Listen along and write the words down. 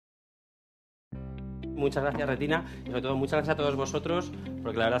Muchas gracias, Retina, y sobre todo muchas gracias a todos vosotros,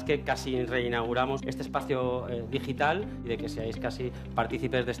 porque la verdad es que casi reinauguramos este espacio digital y de que seáis casi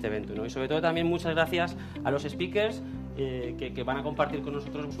partícipes de este evento, ¿no? Y sobre todo también muchas gracias a los speakers que van a compartir con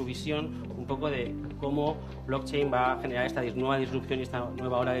nosotros su visión un poco de cómo blockchain va a generar esta nueva disrupción y esta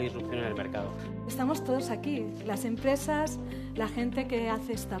nueva ola de disrupción en el mercado. Estamos todos aquí, las empresas, la gente que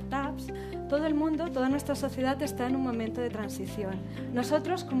hace startups, todo el mundo, toda nuestra sociedad está en un momento de transición.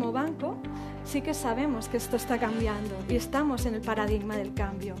 Nosotros como banco sí que sabemos que esto está cambiando y estamos en el paradigma del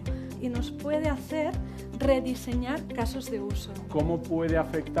cambio y nos puede hacer rediseñar casos de uso. ¿Cómo puede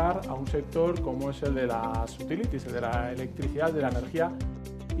afectar a un sector como es el de las utilities, el de la electricidad, de la energía?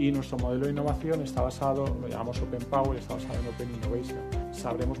 Y nuestro modelo de innovación está basado, lo llamamos Open Power, está basado en Open Innovation.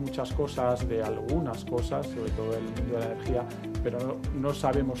 Sabremos muchas cosas de algunas cosas, sobre todo el mundo de la energía, pero no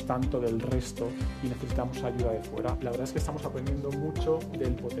sabemos tanto del resto y necesitamos ayuda de fuera. La verdad es que estamos aprendiendo mucho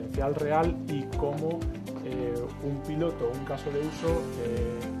del potencial real y cómo un piloto, un caso de uso,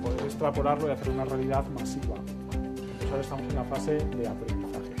 poder extrapolarlo y hacer una realidad masiva. Entonces ahora estamos en la fase de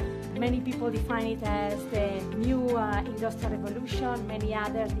aprendizaje. Many people define it as the new industrial revolution, many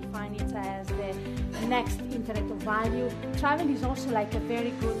others define it as the next Internet of Value. Travel is also like a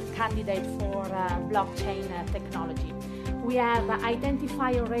very good candidate for blockchain technology. We have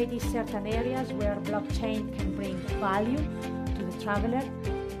identified already certain areas where blockchain can bring value to the traveler.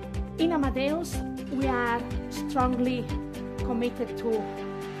 In Amadeus, we are strongly committed to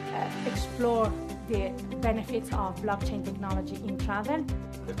explore the benefits of blockchain technology in travel.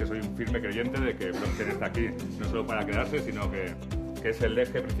 Es que soy un firme creyente de que blockchain está aquí no solo para quedarse, sino que es el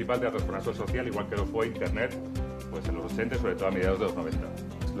eje principal de la transformación social, igual que lo fue Internet pues en los 80, sobre todo a mediados de los 90.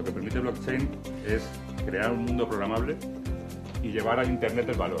 Lo que permite blockchain es crear un mundo programable y llevar al Internet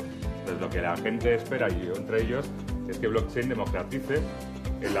el valor. Entonces, lo que la gente espera, y yo entre ellos, es que blockchain democratice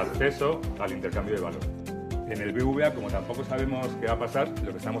el acceso al intercambio de valor. En el BVA, como tampoco sabemos qué va a pasar,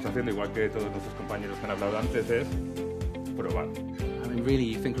 lo que estamos haciendo, igual que todos nuestros compañeros que han hablado antes, es probar. I mean, really,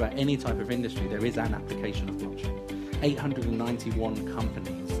 you think about any type of industry, there is an application of blockchain. 891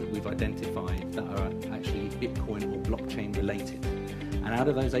 companies that we've identified that are actually Bitcoin or blockchain related. And out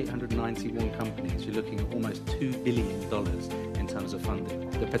of those 891 companies, you're looking at almost $2 billion in terms of funding.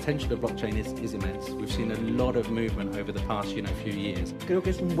 The potential of blockchain is immense. We've seen a lot of movement over the past few years. Creo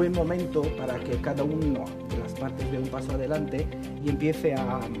que es un buen momento para que cada uno de las partes dé un paso adelante y empiece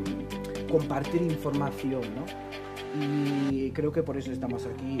a compartir información, ¿no? Y creo que por eso estamos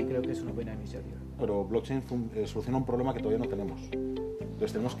aquí y creo que es una buena iniciativa. Pero blockchain soluciona un problema que todavía no tenemos.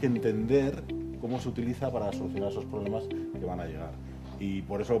 Entonces tenemos que entender cómo se utiliza para solucionar esos problemas que van a llegar. Y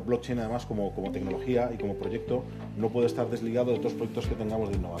por eso blockchain, además, como tecnología y como proyecto, no puede estar desligado de otros proyectos que tengamos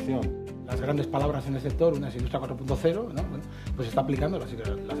de innovación. Las grandes palabras en el sector, una es Industria 4.0, ¿no? Bueno, pues se está aplicando, así que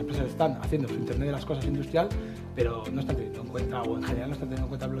las empresas están haciendo su Internet de las cosas industrial, pero no están teniendo en cuenta, o en general no están teniendo en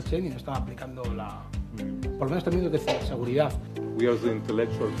cuenta el blockchain y no están aplicando por lo menos términos de seguridad. We are the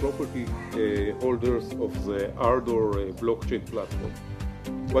intellectual property holders of the Ardor blockchain platform.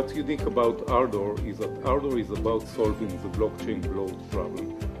 What's unique about Ardor is that Ardor is about solving the blockchain bloat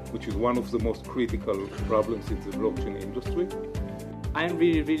problem, which is one of the most critical problems in the blockchain industry. I'm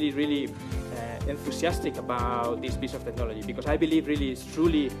really enthusiastic about this piece of technology because I believe really it's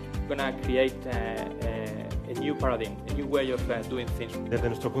truly going to create a new paradigm, a new way of doing things. Desde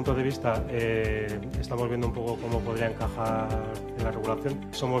nuestro punto de vista, estamos viendo un poco cómo podría encajar en la regulación.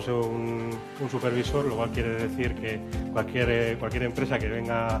 Somos un supervisor, lo cual quiere decir que cualquier empresa que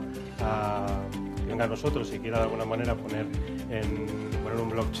venga a nosotros y quiera de alguna manera poner un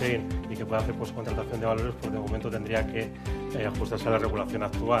blockchain y que pueda hacer contratación de valores, pues de momento tendría que ajustarse a la regulación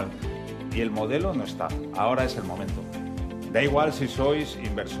actual. Y el modelo no está, ahora es el momento. Da igual si sois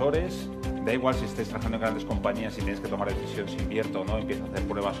inversores, da igual si estáis trabajando en grandes compañías y tenéis que tomar decisión si invierto o no, empiezo a hacer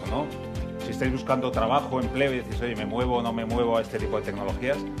pruebas o no. Si estáis buscando trabajo, empleo y decís, oye, ¿me muevo o no me muevo a este tipo de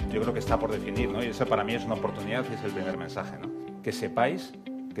tecnologías? Yo creo que está por definir, ¿no? Y eso para mí es una oportunidad y es el primer mensaje, ¿no? Que sepáis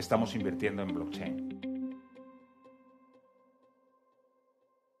que estamos invirtiendo en blockchain.